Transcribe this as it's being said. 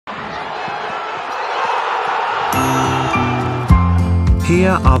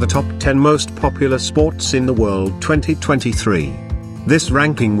Here are the top 10 most popular sports in the world 2023. This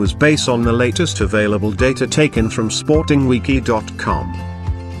ranking was based on the latest available data taken from sportingwiki.com.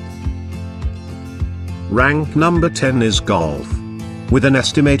 Rank number 10 is golf, with an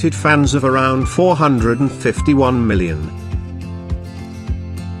estimated fans of around 451 million.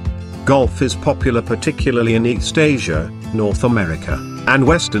 Golf is popular particularly in East Asia, North America, and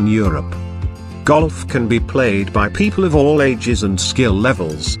Western Europe. Golf can be played by people of all ages and skill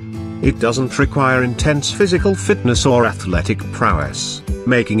levels. It doesn't require intense physical fitness or athletic prowess,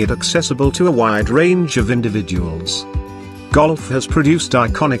 making it accessible to a wide range of individuals. Golf has produced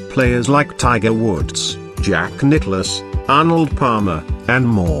iconic players like Tiger Woods, Jack Nicklaus, Arnold Palmer, and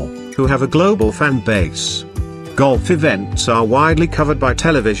more, who have a global fan base. Golf events are widely covered by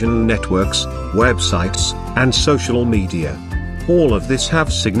television networks, websites, and social media. All of this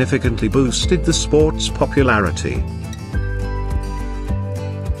have significantly boosted the sport's popularity.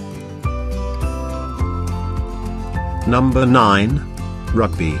 Number 9.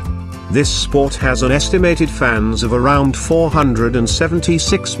 Rugby. This sport has an estimated fans of around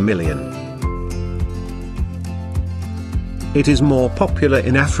 476 million. It is more popular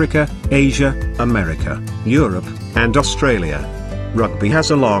in Africa, Asia, America, Europe, and Australia. Rugby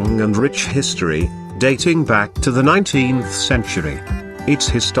has a long and rich history, dating back to the 19th century. Its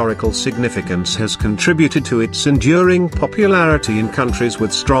historical significance has contributed to its enduring popularity in countries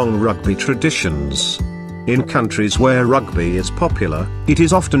with strong rugby traditions. In countries where rugby is popular, it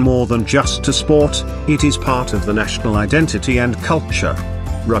is often more than just a sport, it is part of the national identity and culture.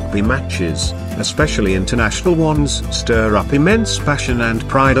 Rugby matches, especially international ones, stir up immense passion and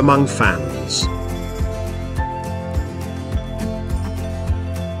pride among fans.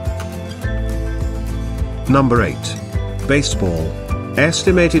 Number 8. Baseball.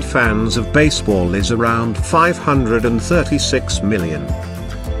 Estimated fans of baseball is around 536 million.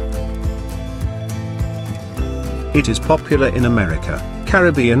 It is popular in America,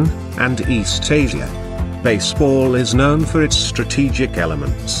 Caribbean, and East Asia. Baseball is known for its strategic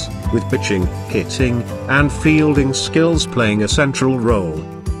elements, with pitching, hitting, and fielding skills playing a central role.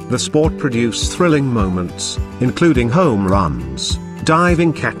 The sport produced thrilling moments, including home runs,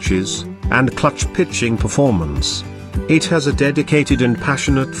 diving catches, and clutch pitching performance. It has a dedicated and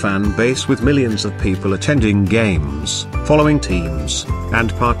passionate fan base with millions of people attending games, following teams,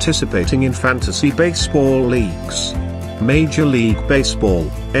 and participating in fantasy baseball leagues. Major League Baseball,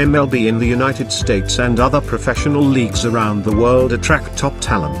 MLB in the United States and other professional leagues around the world attract top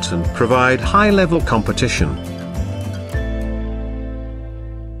talent and provide high-level competition.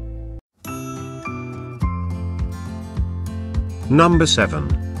 Number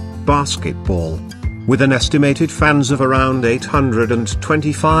 7. Basketball. With an estimated fans of around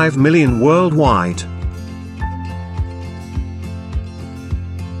 825 million worldwide.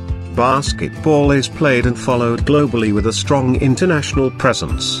 Basketball is played and followed globally with a strong international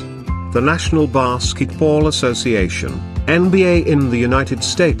presence. The National Basketball Association, NBA in the United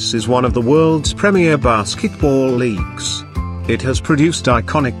States, is one of the world's premier basketball leagues. It has produced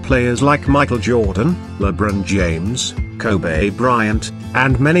iconic players like Michael Jordan, LeBron James, Kobe Bryant,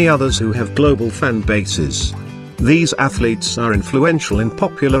 and many others who have global fan bases. These athletes are influential in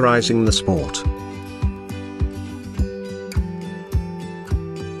popularizing the sport.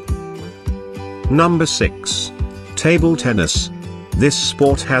 Number 6. Table tennis. This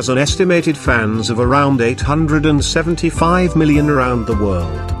sport has an estimated fans of around 875 million around the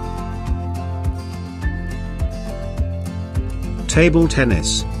world. Table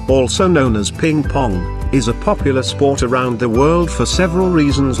tennis, also known as ping pong, is a popular sport around the world for several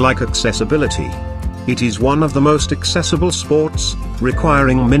reasons like accessibility. It is one of the most accessible sports,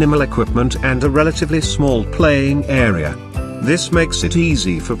 requiring minimal equipment and a relatively small playing area. This makes it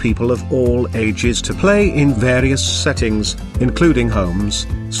easy for people of all ages to play in various settings, including homes,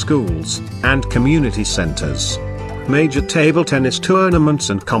 schools, and community centers. Major table tennis tournaments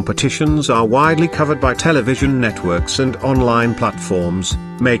and competitions are widely covered by television networks and online platforms,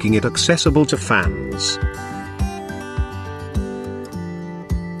 making it accessible to fans.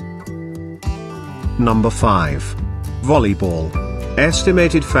 Number 5. Volleyball.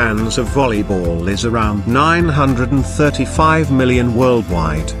 Estimated fans of volleyball is around 935 million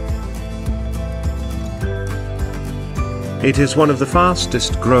worldwide. It is one of the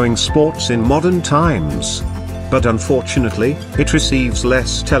fastest growing sports in modern times. But unfortunately, it receives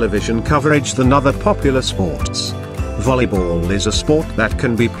less television coverage than other popular sports. Volleyball is a sport that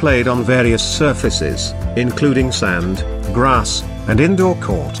can be played on various surfaces, including sand, grass, and indoor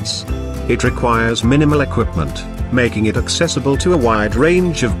courts. It requires minimal equipment, making it accessible to a wide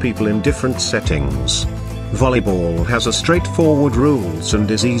range of people in different settings. Volleyball has a straightforward rules and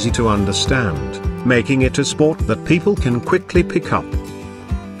is easy to understand, making it a sport that people can quickly pick up.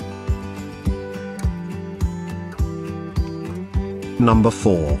 Number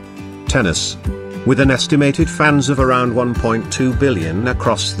 4. Tennis. With an estimated fans of around 1.2 billion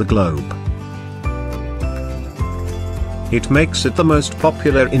across the globe. It makes it the most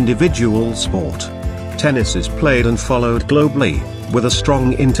popular individual sport. Tennis is played and followed globally, with a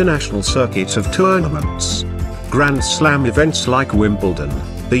strong international circuit of tournaments. Grand Slam events like Wimbledon,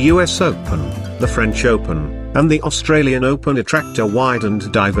 the US Open, the French Open, and the Australian Open attract a wide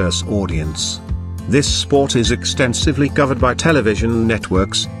and diverse audience. This sport is extensively covered by television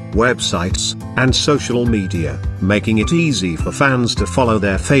networks, websites, and social media, making it easy for fans to follow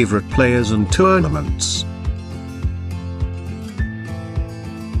their favorite players and tournaments.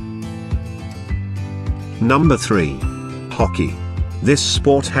 Number 3. Hockey. This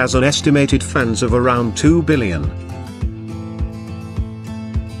sport has an estimated fans of around 2 billion.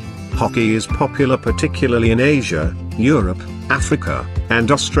 Hockey is popular particularly in Asia, Europe, Africa,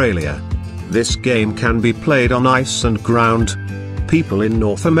 and Australia. This game can be played on ice and ground. People in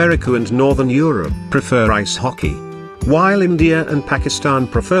North America and Northern Europe prefer ice hockey, while India and Pakistan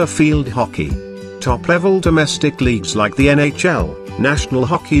prefer field hockey. Top-level domestic leagues like the NHL, National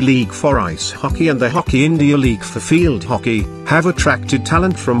Hockey League for ice hockey and the Hockey India League for field hockey, have attracted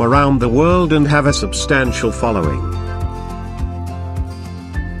talent from around the world and have a substantial following.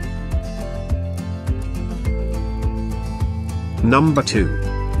 Number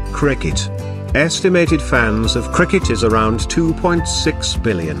 2. Cricket. Estimated fans of cricket is around 2.6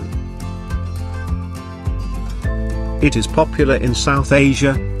 billion. It is popular in South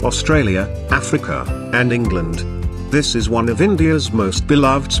Asia, Australia, Africa, and England. This is one of India's most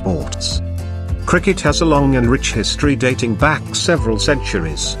beloved sports. Cricket has a long and rich history dating back several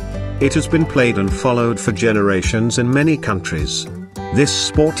centuries. It has been played and followed for generations in many countries. This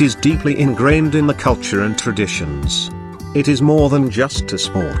sport is deeply ingrained in the culture and traditions. It is more than just a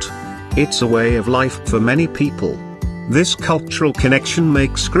sport. It's a way of life for many people. This cultural connection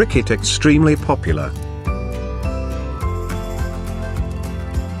makes cricket extremely popular.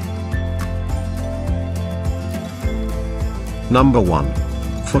 Number 1.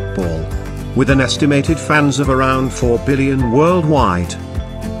 Football. With an estimated fans of around 4 billion worldwide.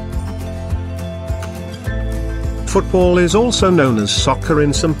 Football is also known as soccer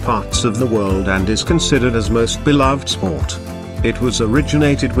in some parts of the world and is considered as most beloved sport. It was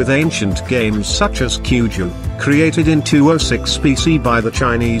originated with ancient games such as Cuju, created in 206 BC by the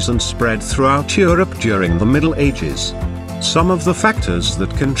Chinese and spread throughout Europe during the Middle Ages. Some of the factors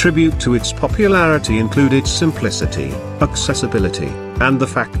that contribute to its popularity include its simplicity, accessibility, and the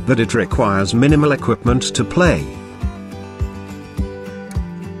fact that it requires minimal equipment to play.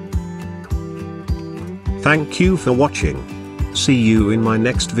 Thank you for watching. See you in my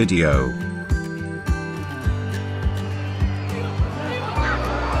next video.